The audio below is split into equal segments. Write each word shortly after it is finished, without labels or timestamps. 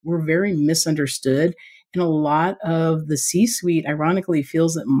we're very misunderstood. And a lot of the C-suite, ironically,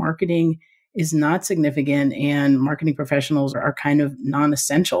 feels that marketing is not significant and marketing professionals are kind of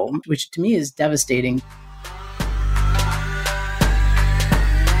non-essential, which to me is devastating.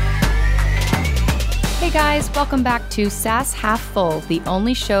 Hey guys, welcome back to SaaS Half Full, the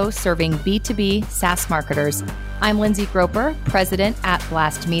only show serving B2B SaaS marketers. I'm Lindsay Groper, president at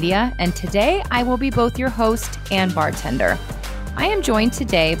Blast Media, and today I will be both your host and bartender. I am joined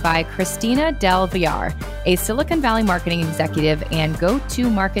today by Christina Del Villar, a Silicon Valley marketing executive and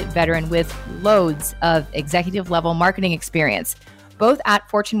go-to-market veteran with loads of executive-level marketing experience, both at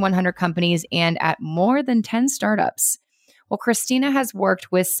Fortune 100 companies and at more than 10 startups. Well, Christina has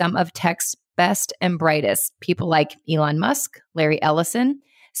worked with some of tech's best and brightest, people like Elon Musk, Larry Ellison,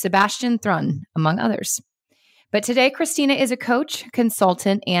 Sebastian Thrun, among others. But today, Christina is a coach,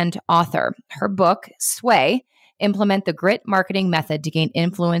 consultant, and author. Her book, Sway, Implement the Grit Marketing Method to Gain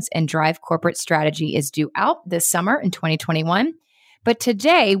Influence and Drive Corporate Strategy, is due out this summer in 2021. But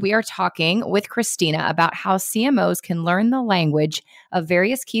today we are talking with Christina about how CMOs can learn the language of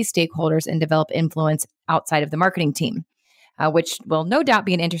various key stakeholders and develop influence outside of the marketing team, which will no doubt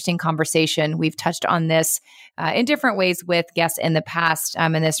be an interesting conversation. We've touched on this in different ways with guests in the past,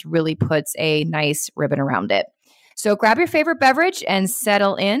 and this really puts a nice ribbon around it. So grab your favorite beverage and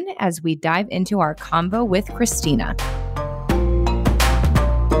settle in as we dive into our convo with Christina.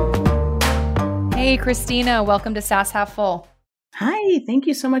 Hey, Christina, welcome to SaaS Half Full. Hi, thank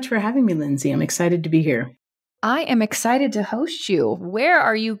you so much for having me, Lindsay. I'm excited to be here. I am excited to host you. Where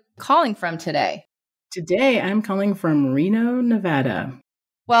are you calling from today? Today, I'm calling from Reno, Nevada.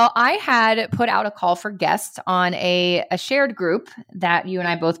 Well, I had put out a call for guests on a shared group that you and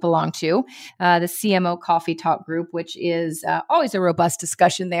I both belong to, the CMO Coffee Talk group, which is always a robust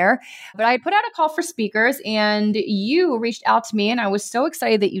discussion there. But I put out a call for speakers and you reached out to me and I was so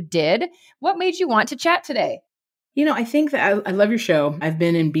excited that you did. What made you want to chat today? You know, I think that I love your show. I've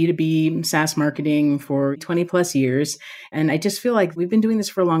been in B2B SaaS marketing for 20 plus years. And I just feel like we've been doing this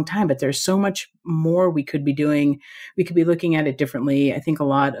for a long time, but there's so much more we could be doing. We could be looking at it differently. I think a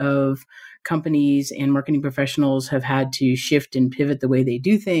lot of companies and marketing professionals have had to shift and pivot the way they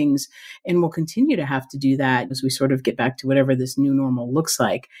do things, and will continue to have to do that as we sort of get back to whatever this new normal looks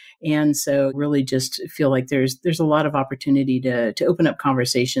like. And so really just feel like there's a lot of opportunity to open up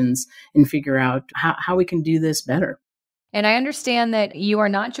conversations and figure out how we can do this better. And I understand that you are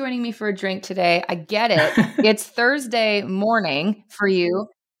not joining me for a drink today. I get it. It's Thursday morning for you.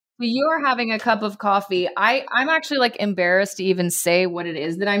 You are having a cup of coffee. I'm actually like embarrassed to even say what it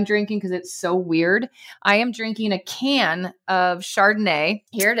is that I'm drinking because it's so weird. I am drinking a can of Chardonnay.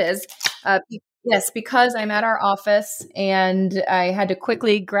 Here it is. Yes, because I'm at our office and I had to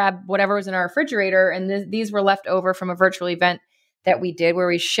quickly grab whatever was in our refrigerator. And these were left over from a virtual event that we did where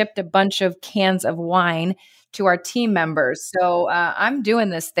we shipped a bunch of cans of wine to our team members. So I'm doing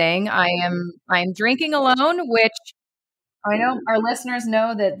this thing. I'm drinking alone, which I know our listeners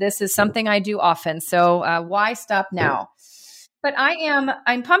know that this is something I do often. So why stop now? But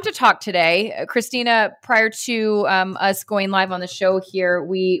I'm pumped to talk today. Christina, prior to us going live on the show here,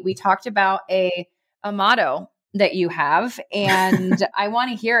 we talked about a motto that you have, and I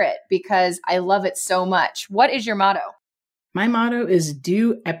want to hear it because I love it so much. What is your motto? My motto is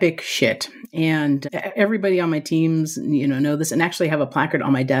do epic shit. And everybody on my teams, know this, and actually have a placard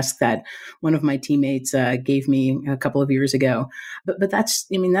on my desk that one of my teammates gave me a couple of years ago. But that's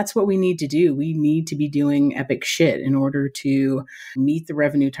what we need to do. We need to be doing epic shit in order to meet the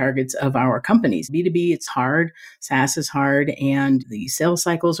revenue targets of our companies. B2B, it's hard. SaaS is hard, and the sales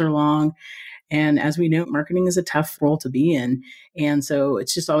cycles are long. And as we know, marketing is a tough role to be in. And so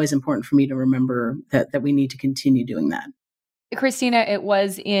it's just always important for me to remember that we need to continue doing that. Christina, it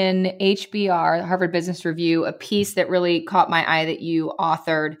was in HBR, Harvard Business Review, a piece that really caught my eye that you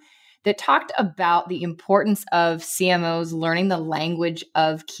authored that talked about the importance of CMOs learning the language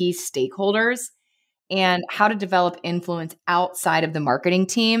of key stakeholders and how to develop influence outside of the marketing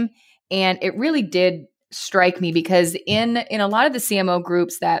team. And it really did strike me because in a lot of the CMO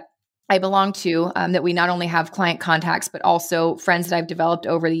groups that I belong to, that we not only have client contacts, but also friends that I've developed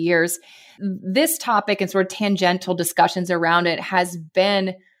over the years, this topic and sort of tangential discussions around it has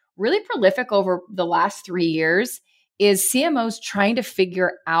been really prolific over the last 3 years, is CMOs trying to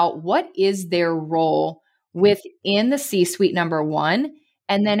figure out what is their role within the C-suite, number one,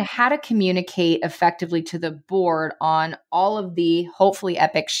 and then how to communicate effectively to the board on all of the hopefully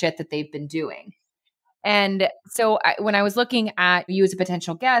epic shit that they've been doing. And so when I was looking at you as a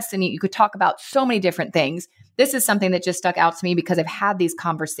potential guest, and you could talk about so many different things, this is something that just stuck out to me because I've had these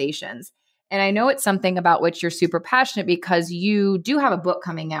conversations. And I know it's something about which you're super passionate because you do have a book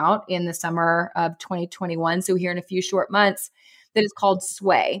coming out in the summer of 2021. So here in a few short months that is called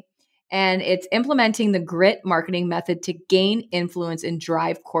Sway. And it's implementing the grit marketing method to gain influence and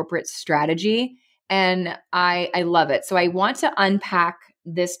drive corporate strategy. And I love it. So I want to unpack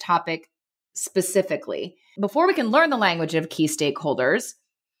this topic specifically. Before we can learn the language of key stakeholders,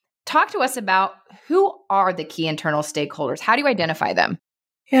 talk to us about who are the key internal stakeholders? How do you identify them?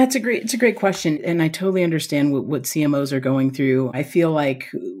 Yeah, it's a great question. And I totally understand what CMOs are going through. I feel like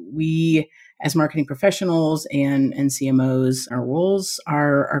we as marketing professionals and CMOs, our roles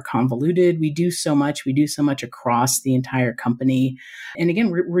are convoluted. We do so much across the entire company. And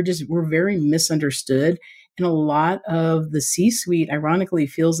again, we're very misunderstood. And a lot of the C-suite, ironically,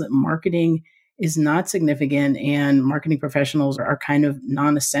 feels that marketing is not significant and marketing professionals are kind of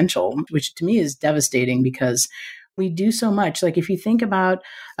non-essential, which to me is devastating because we do so much. Like if you think about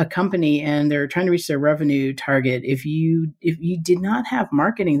a company and they're trying to reach their revenue target, if you did not have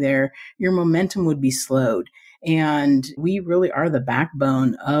marketing there, your momentum would be slowed. And we really are the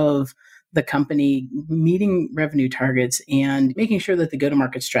backbone of the company meeting revenue targets and making sure that the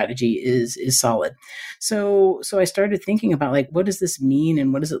go-to-market strategy is solid. So I started thinking about like, what does this mean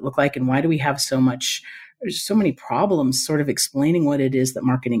and what does it look like and why do we have so many problems sort of explaining what it is that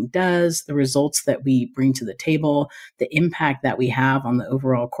marketing does, the results that we bring to the table, the impact that we have on the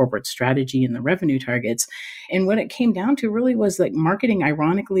overall corporate strategy and the revenue targets. And what it came down to really was like marketing,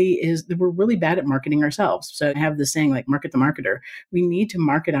 ironically, is that we're really bad at marketing ourselves. So I have this saying like market the marketer. We need to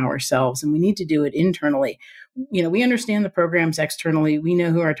market ourselves and we need to do it internally. We understand the programs externally. We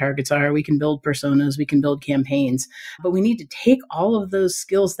know who our targets are. We can build personas. We can build campaigns, but we need to take all of those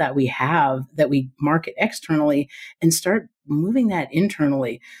skills that we have that we market externally and start moving that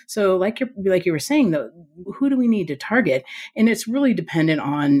internally. So like you were saying, though, who do we need to target? And it's really dependent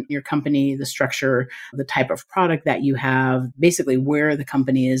on your company, the structure, the type of product that you have, basically where the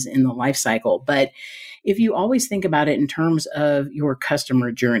company is in the life cycle. But if you always think about it in terms of your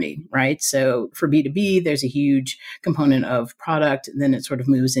customer journey, right? So for B2B, there's a huge component of product. Then it sort of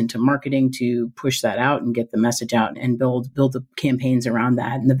moves into marketing to push that out and get the message out and build the campaigns around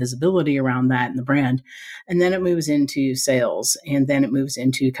that and the visibility around that and the brand. And then it moves into sales and then it moves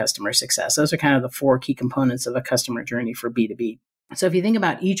into customer success. Those are kind of the four key components of a customer journey for B2B. So if you think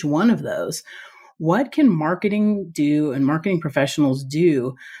about each one of those, what can marketing do and marketing professionals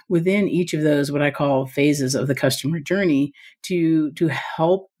do within each of those, what I call phases of the customer journey to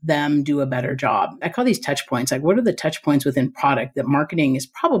help them do a better job? I call these touch points. Like what are the touch points within product that marketing is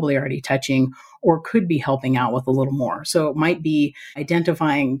probably already touching or could be helping out with a little more? So it might be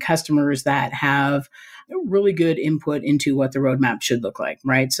identifying customers that have really good input into what the roadmap should look like,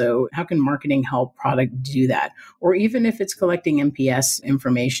 right? So how can marketing help product do that? Or even if it's collecting NPS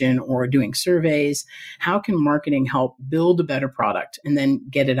information or doing surveys, how can marketing help build a better product and then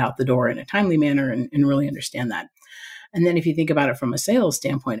get it out the door in a timely manner and really understand that? And then if you think about it from a sales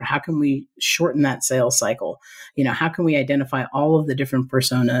standpoint, how can we shorten that sales cycle? How can we identify all of the different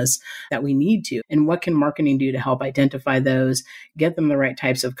personas that we need to? And what can marketing do to help identify those, get them the right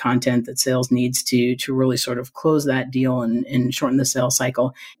types of content that sales needs to really sort of close that deal and shorten the sales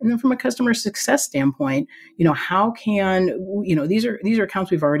cycle? And then from a customer success standpoint, how can, these are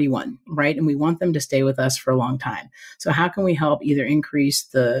accounts we've already won, right? And we want them to stay with us for a long time. So how can we help either increase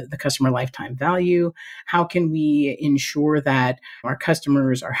the customer lifetime value? How can we ensure that our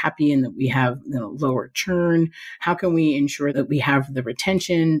customers are happy and that we have lower churn? How can we ensure that we have the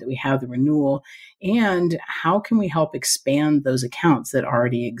retention, that we have the renewal? And how can we help expand those accounts that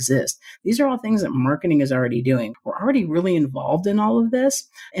already exist? These are all things that marketing is already doing. We're already really involved in all of this.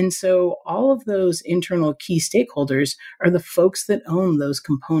 And so all of those internal key stakeholders are the folks that own those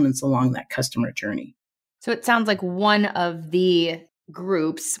components along that customer journey. So it sounds like one of the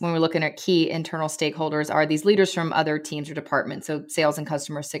groups, when we're looking at key internal stakeholders, are these leaders from other teams or departments, so sales and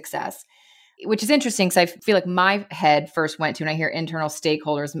customer success, which is interesting because I feel like my head first went to, when I hear internal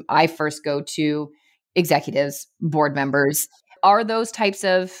stakeholders, I first go to executives, board members. Are those types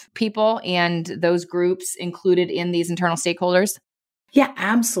of people and those groups included in these internal stakeholders? Yeah,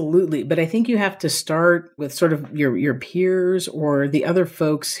 absolutely. But I think you have to start with sort of your peers or the other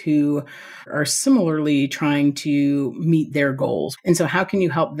folks who are similarly trying to meet their goals. And so how can you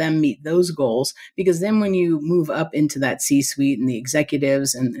help them meet those goals? Because then when you move up into that C-suite and the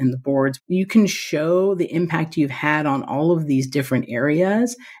executives and the boards, you can show the impact you've had on all of these different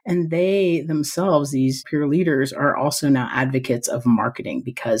areas. And they themselves, these peer leaders, are also now advocates of marketing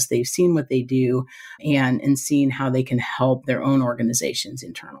because they've seen what they do and seen how they can help their own organizations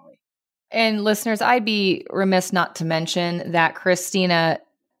internally. And listeners, I'd be remiss not to mention that Christina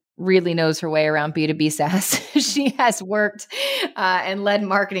really knows her way around B2B SaaS. She has worked and led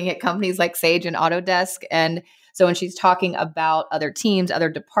marketing at companies like Sage and Autodesk. And so when she's talking about other teams, other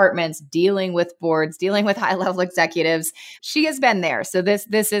departments, dealing with boards, dealing with high-level executives, she has been there. So this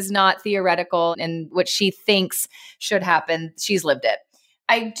is not theoretical and what she thinks should happen. She's lived it.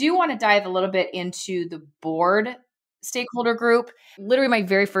 I do want to dive a little bit into the board stakeholder group. Literally my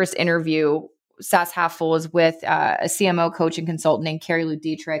very first interview, SaaS Half Full, was with a CMO coach and consultant named Carrie Lou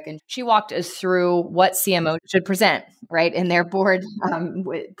Dietrich. And she walked us through what CMO should present, right, in their board,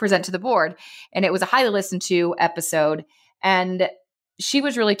 present to the board. And it was a highly listened to episode. And she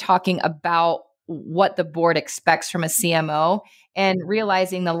was really talking about what the board expects from a CMO and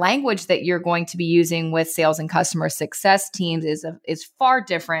realizing the language that you're going to be using with sales and customer success teams is far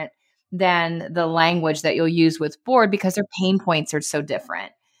different than the language that you'll use with board because their pain points are so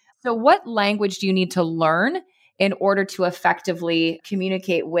different. So what language do you need to learn in order to effectively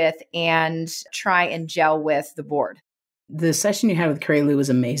communicate with and try and gel with the board? The session you had with Carrie Lou was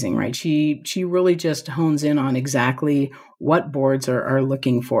amazing, right? She really just hones in on exactly what boards are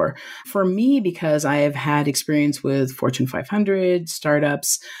looking for. For me, because I have had experience with Fortune 500,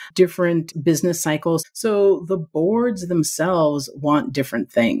 startups, different business cycles. So the boards themselves want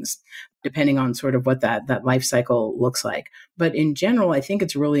different things, depending on sort of what that life cycle looks like. But in general, I think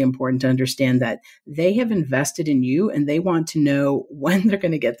it's really important to understand that they have invested in you and they want to know when they're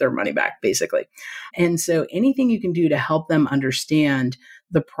going to get their money back, basically. And so anything you can do to help them understand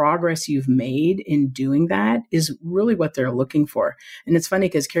the progress you've made in doing that is really what they're looking for. And it's funny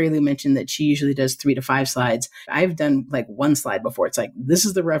because Carrie Lou mentioned that she usually does 3 to 5 slides. I've done like 1 slide before. It's like, this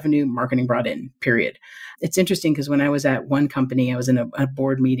is the revenue marketing brought in, period. It's interesting because when I was at one company, I was in a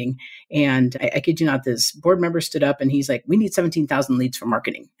board meeting and I kid you not, this board member stood up and he's like, we need 17,000 leads for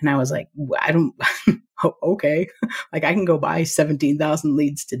marketing. And I was like, I don't, oh, okay. Like I can go buy 17,000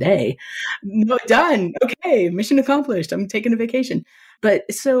 leads today. No, done. Okay. Mission accomplished. I'm taking a vacation. But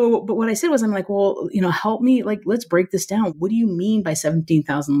what I said was, I'm like, well, help me, like, let's break this down. What do you mean by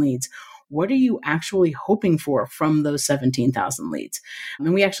 17,000 leads? What are you actually hoping for from those 17,000 leads?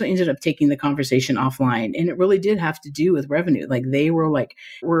 And we actually ended up taking the conversation offline. And it really did have to do with revenue. Like they were like,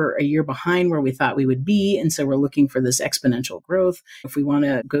 we're a year behind where we thought we would be. And so we're looking for this exponential growth. If we want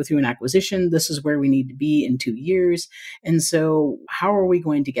to go through an acquisition, this is where we need to be in 2 years. And so how are we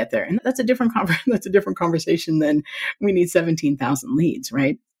going to get there? And that's a different conversation than we need 17,000 leads,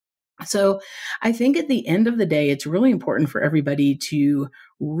 right? So I think at the end of the day, it's really important for everybody to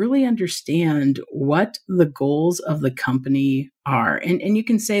really understand what the goals of the company are. And you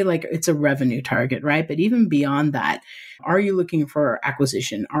can say like it's a revenue target, right? But even beyond that, are you looking for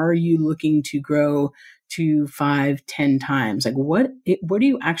acquisition? Are you looking to grow to 5, 10 times? Like what are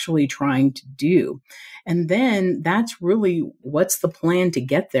you actually trying to do? And then that's really what's the plan to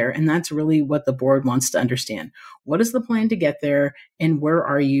get there. And that's really what the board wants to understand. What is the plan to get there? And where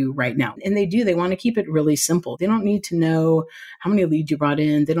are you right now? And they want to keep it really simple. They don't need to know how many leads you brought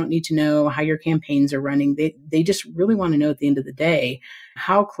in. They don't need to know how your campaigns are running. They just really want to know at the end of the day,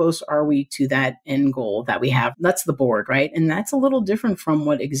 how close are we to that end goal that we have? That's the board, right? And that's a little different from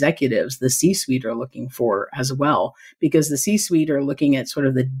what executives, the C-suite, are looking for as well, because the C-suite are looking at sort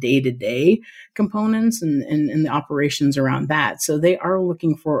of the day-to-day components and the operations around that. So they are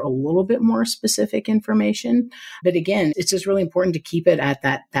looking for a little bit more specific information. But again, it's just really important to keep it at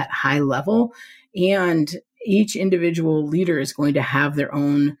that high level. And each individual leader is going to have their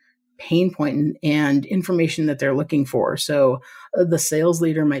own pain point and information that they're looking for. So the sales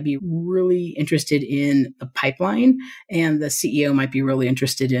leader might be really interested in the pipeline and the CEO might be really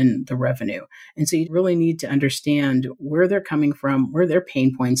interested in the revenue. And so you really need to understand where they're coming from, where their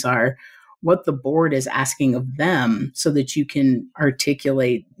pain points are, what the board is asking of them so that you can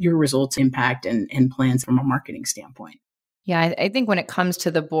articulate your results, impact, and plans from a marketing standpoint. Yeah, I think when it comes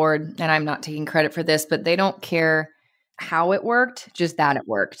to the board, and I'm not taking credit for this, but they don't care how it worked, just that it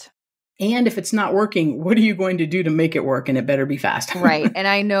worked. And if it's not working, what are you going to do to make it work? And it better be fast. Right. And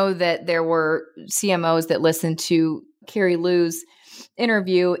I know that there were CMOs that listened to Carrie Lou's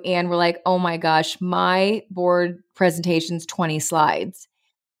interview and were like, oh my gosh, my board presentation's 20 slides.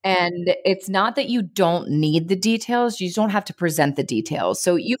 And it's not that you don't need the details, you just don't have to present the details.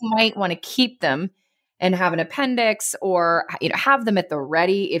 So you might want to keep them and have an appendix or have them at the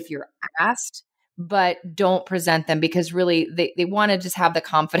ready if you're asked, but don't present them because really they want to just have the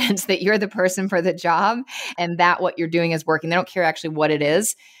confidence that you're the person for the job and that what you're doing is working. They don't care actually what it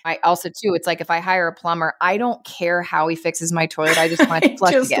is. I also too, it's like if I hire a plumber, I don't care how he fixes my toilet. I just want it to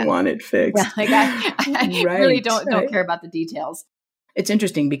flush again. I just want it fixed. Yeah, like I right, really don't care about the details. It's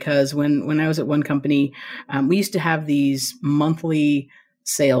interesting because when I was at one company, we used to have these monthly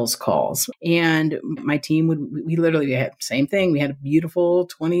sales calls. And my team we literally had the same thing. We had a beautiful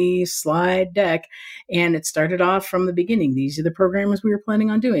 20 slide deck, and it started off from the beginning. These are the programs we were planning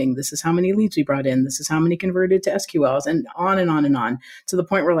on doing. This is how many leads we brought in. This is how many converted to SQLs, and on and on and on, to the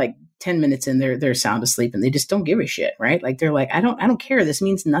point where like 10 minutes in, they're sound asleep and they just don't give a shit, right? Like they're like, I don't care. This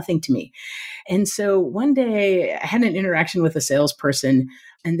means nothing to me. And so one day I had an interaction with a salesperson,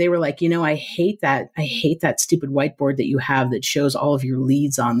 and they were like, I hate that stupid whiteboard that you have that shows all of your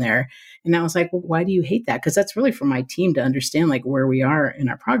leads on there. And I was like, well, why do you hate that? Because that's really for my team to understand like where we are in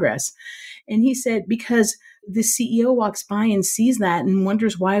our progress. And he said, because the CEO walks by and sees that and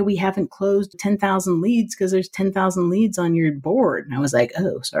wonders why we haven't closed 10,000 leads, because there's 10,000 leads on your board. And I was like,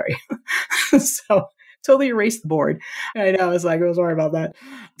 oh, sorry. So totally erased the board. And I was like, oh, sorry about that.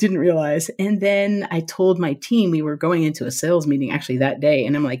 Didn't realize. And then I told my team, we were going into a sales meeting actually that day.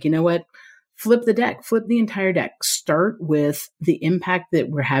 And I'm like, you know what? Flip the deck, flip the entire deck. Start with the impact that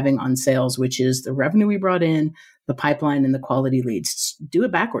we're having on sales, which is the revenue we brought in, the pipeline, and the quality leads. Do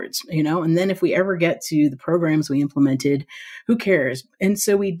it backwards, and then if we ever get to the programs we implemented, who cares? And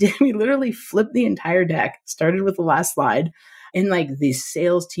so we literally flipped the entire deck, started with the last slide. And like the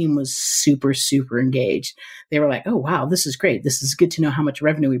sales team was super, super engaged. They were like, oh, wow, this is great. This is good to know how much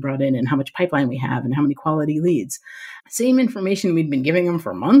revenue we brought in and how much pipeline we have and how many quality leads. Same information we'd been giving them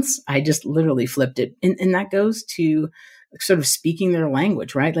for months. I just literally flipped it. And that goes to sort of speaking their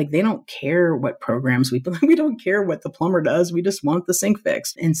language, right? Like they don't care what programs we don't care what the plumber does. We just want the sink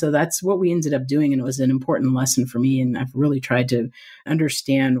fixed. And so that's what we ended up doing. And it was an important lesson for me. And I've really tried to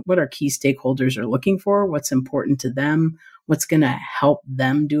understand what our key stakeholders are looking for, what's important to them, what's going to help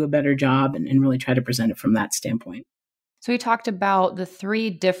them do a better job, and really try to present it from that standpoint. So we talked about the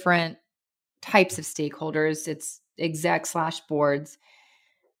 3 different types of stakeholders. It's exec/boards,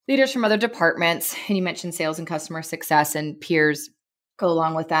 leaders from other departments, and you mentioned sales and customer success, and peers go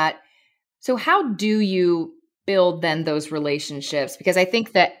along with that. So how do you build then those relationships? Because I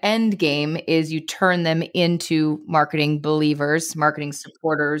think the end game is you turn them into marketing believers, marketing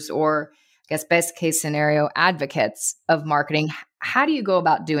supporters, or I guess best case scenario, advocates of marketing. How do you go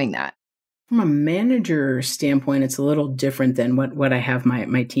about doing that? From a manager standpoint, it's a little different than what I have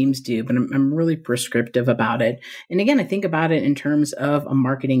my teams do, but I'm really prescriptive about it. And again, I think about it in terms of a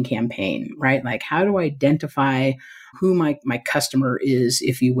marketing campaign, right? Like how do I identify who my customer is,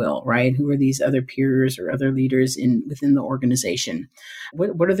 if you will, right? Who are these other peers or other leaders within the organization?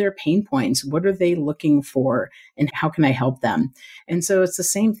 What are their pain points? What are they looking for? And how can I help them? And so it's the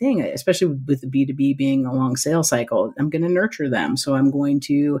same thing, especially with the B2B being a long sales cycle. I'm going to nurture them. So I'm going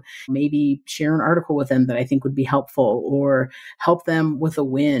to maybe share an article with them that I think would be helpful, or help them with a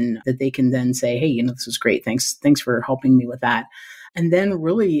win that they can then say, hey, this was great. Thanks for helping me with that. And then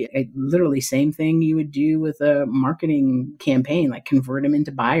really, literally same thing you would do with a marketing campaign, like convert them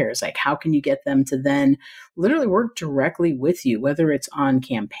into buyers. Like how can you get them to then literally work directly with you, whether it's on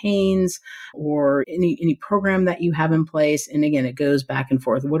campaigns or any program that you have in place. And again, it goes back and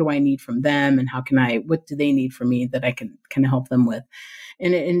forth. What do I need from them? And what do they need from me that I can help them with?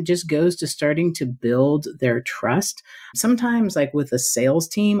 And it just goes to starting to build their trust. Sometimes, like with a sales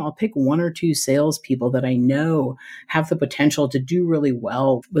team, I'll pick 1 or 2 salespeople that I know have the potential to do really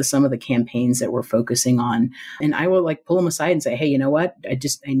well with some of the campaigns that we're focusing on. And I will like pull them aside and say, hey, you know what? I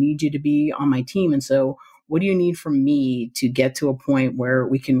need you to be on my team. And so what do you need from me to get to a point where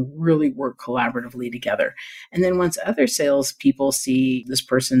we can really work collaboratively together? And then once other salespeople see this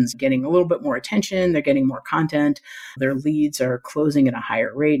person's getting a little bit more attention, they're getting more content, their leads are closing at a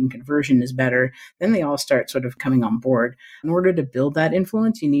higher rate and conversion is better, then they all start sort of coming on board. In order to build that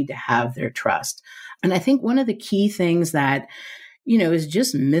influence, you need to have their trust. And I think one of the key things that is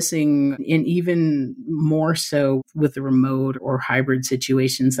just missing, and even more so with the remote or hybrid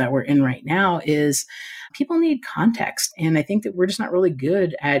situations that we're in right now, is people need context. And I think that we're just not really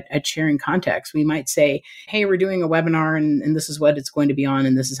good at sharing context. We might say, hey, we're doing a webinar and this is what it's going to be on,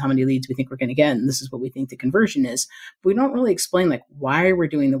 and this is how many leads we think we're going to get, and this is what we think the conversion is. But we don't really explain like why we're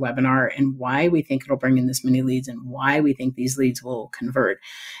doing the webinar and why we think it'll bring in this many leads and why we think these leads will convert.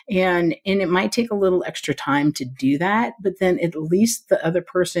 And it might take a little extra time to do that, but then at least the other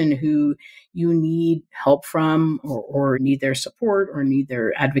person who you need help from or need their support or need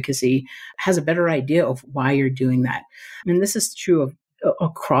their advocacy has a better idea of why you're doing that. And this is true of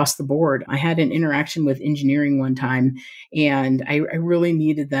across the board. I had an interaction with engineering one time, and I really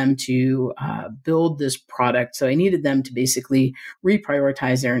needed them to build this product. So I needed them to basically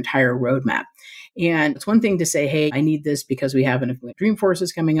reprioritize their entire roadmap. And it's one thing to say, hey, I need this because we have Dreamforce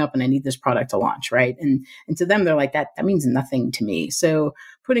is coming up and I need this product to launch, right? And to them, they're like, that means nothing to me. So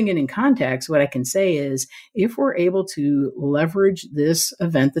putting it in context, what I can say is if we're able to leverage this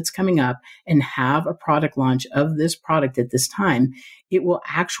event that's coming up and have a product launch of this product at this time, it will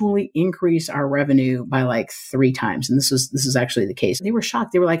actually increase our revenue by like 3 times. And this is actually the case. They were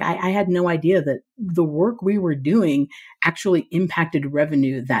shocked. They were like, I had no idea that the work we were doing actually impacted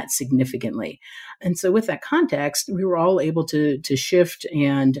revenue that significantly. And so with that context, we were all able to shift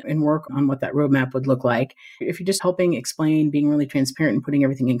and work on what that roadmap would look like. If you're just helping explain, being really transparent and putting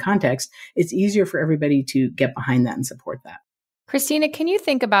everything in context, it's easier for everybody to get behind that and support that. Christina, can you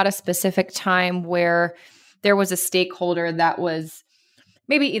think about a specific time where there was a stakeholder that was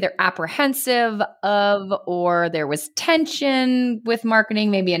maybe either apprehensive of, or there was tension with marketing,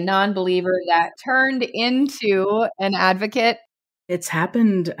 maybe a non-believer that turned into an advocate? It's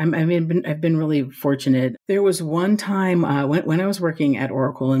happened. I've been really fortunate. There was one time when I was working at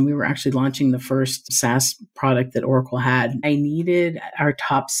Oracle and we were actually launching the first SaaS product that Oracle had, I needed our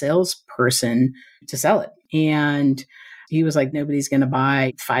top salesperson to sell it. And he was like, nobody's going to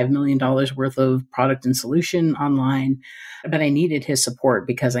buy $5 million worth of product and solution online. But I needed his support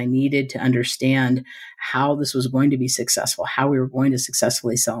because I needed to understand how this was going to be successful, how we were going to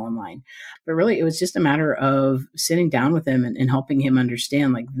successfully sell online. But really, it was just a matter of sitting down with him and helping him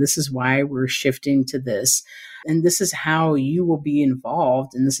understand, like, this is why we're shifting to this. And this is how you will be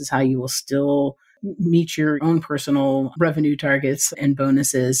involved. And this is how you will still meet your own personal revenue targets and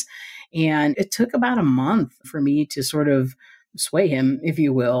bonuses. And it took about a month for me to sort of sway him, if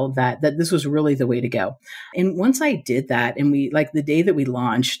you will, that this was really the way to go. And once I did that, and we, like, the day that we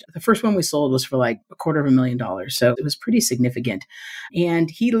launched, the first one we sold was for like $250,000. So it was pretty significant. And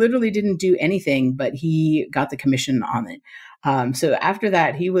he literally didn't do anything, but he got the commission on it. So after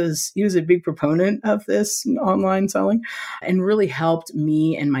that, he was a big proponent of this online selling and really helped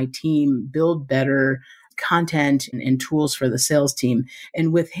me and my team build better content and tools for the sales team.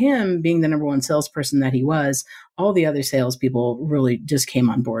 And with him being the number one salesperson that he was, all the other salespeople really just came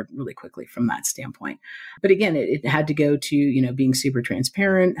on board really quickly from that standpoint. But again, it had to go to, being super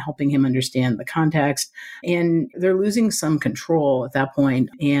transparent, helping him understand the context, and they're losing some control at that point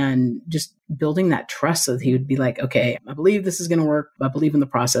and just building that trust so that he would be like, okay, I believe this is going to work. I believe in the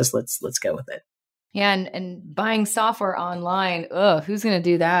process. Let's go with it. Yeah. And buying software online, who's going to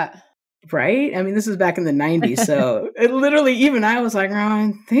do that? Right? I mean, this is back in the 90s. So it literally, even I was like, oh,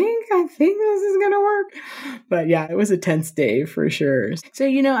 I think this is going to work. But yeah, it was a tense day for sure. So,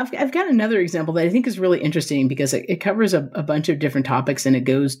 I've got another example that I think is really interesting because it covers a bunch of different topics and it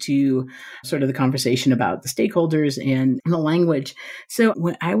goes to sort of the conversation about the stakeholders and the language. So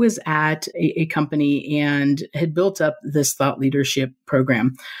when I was at a company and had built up this thought leadership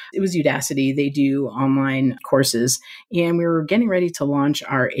program, it was Udacity. They do online courses and we were getting ready to launch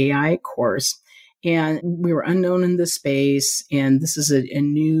our AI course. And we were unknown in this space. And this is a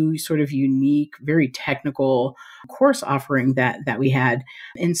new sort of unique, very technical course offering that we had.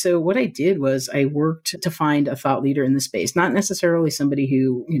 And so what I did was I worked to find a thought leader in the space, not necessarily somebody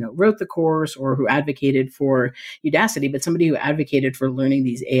who, wrote the course or who advocated for Udacity, but somebody who advocated for learning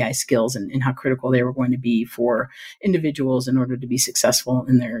these AI skills and how critical they were going to be for individuals in order to be successful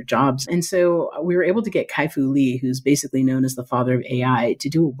in their jobs. And so we were able to get Kai-Fu Lee, who's basically known as the father of AI, to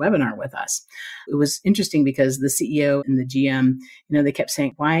do a webinar with us. It was interesting because the CEO and the GM, they kept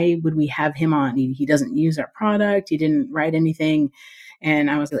saying, why would we have him on? He doesn't use our product. He didn't write anything.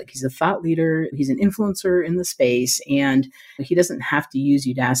 And I was like, he's a thought leader. He's an influencer in the space. And he doesn't have to use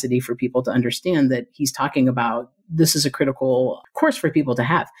Udacity for people to understand that he's talking about this is a critical course for people to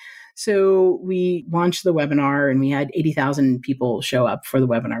have. So we launched the webinar and we had 80,000 people show up for the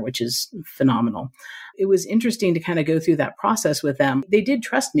webinar, which is phenomenal. It was interesting to kind of go through that process with them. They did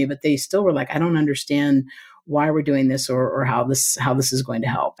trust me, but they still were like, I don't understand why we're doing this or how this is going to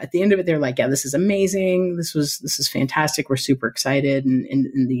help. At the end of it, they're like, yeah, this is amazing. This is fantastic. We're super excited.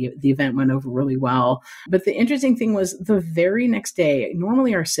 And the event went over really well. But the interesting thing was the very next day,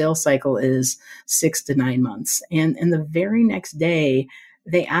 normally our sales cycle is 6 to 9 months. And the very next day,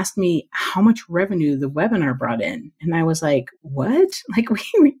 they asked me how much revenue the webinar brought in. And I was like, what? Like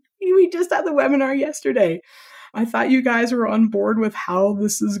we just had the webinar yesterday. I thought you guys were on board with how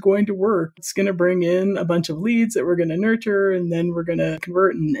this is going to work. It's going to bring in a bunch of leads that we're going to nurture and then we're going to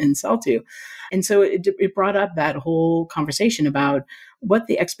convert and sell to. And so it brought up that whole conversation about what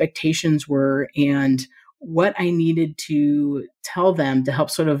the expectations were and what I needed to tell them to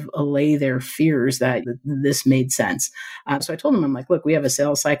help sort of allay their fears that this made sense. So I told them, I'm like, look, we have a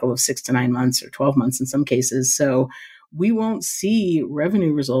sales cycle of 6 to 9 months or 12 months in some cases. So we won't see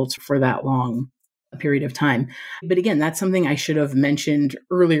revenue results for that long. a period of time. But again, that's something I should have mentioned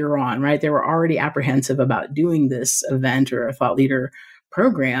earlier on, right? They were already apprehensive about doing this event or a thought leader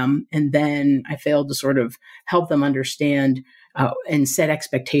program. And then I failed to sort of help them understand and set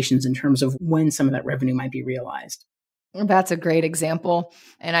expectations in terms of when some of that revenue might be realized. That's a great example.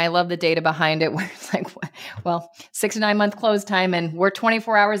 And I love the data behind it where it's like, well, 6 to 9 month close time and we're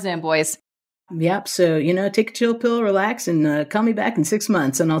 24 hours in, boys. Yep. So, take a chill pill, relax, and call me back in 6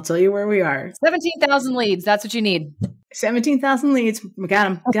 months and I'll tell you where we are. 17,000 leads. That's what you need. 17,000 leads. We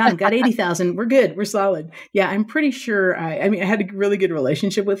got them. Got 80,000. We're good. We're solid. Yeah. I'm pretty sure. I had a really good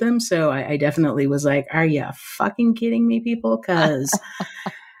relationship with him. So I definitely was like, are you fucking kidding me, people? Because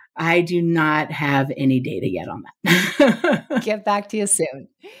I do not have any data yet on that. Get back to you soon.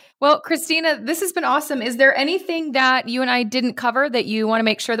 Well, Christina, this has been awesome. Is there anything that you and I didn't cover that you want to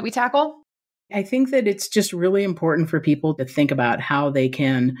make sure that we tackle? I think that it's just really important for people to think about how they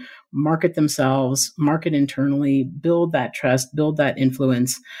can market themselves, market internally, build that trust, build that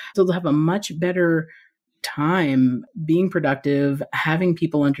influence, so they'll have a much better time being productive, having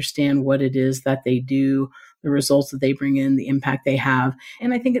people understand what it is that they do, the results that they bring in, the impact they have.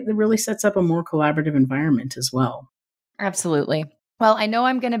 And I think it really sets up a more collaborative environment as well. Absolutely. Well, I know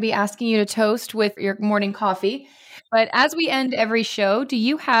I'm going to be asking you to toast with your morning coffee, but as we end every show, do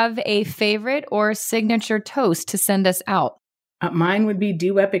you have a favorite or signature toast to send us out? Mine would be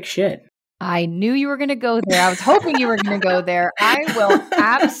do epic shit. I knew you were going to go there. I was hoping you were going to go there. I will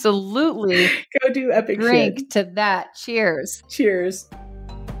absolutely go do epic drink shit. To that. Cheers. Cheers.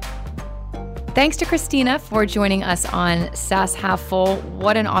 Thanks to Christina for joining us on SaaS Half Full.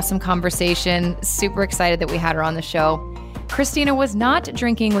 What an awesome conversation. Super excited that we had her on the show. Christina was not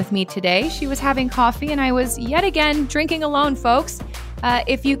drinking with me today. She was having coffee and I was yet again drinking alone, folks.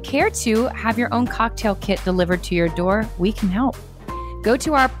 If you care to have your own cocktail kit delivered to your door, we can help. Go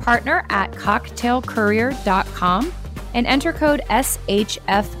to our partner at cocktailcourier.com and enter code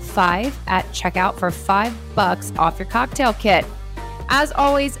SHF5 at checkout for $5 off your cocktail kit. As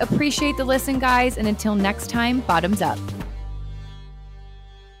always, appreciate the listen, guys. And until next time, bottoms up.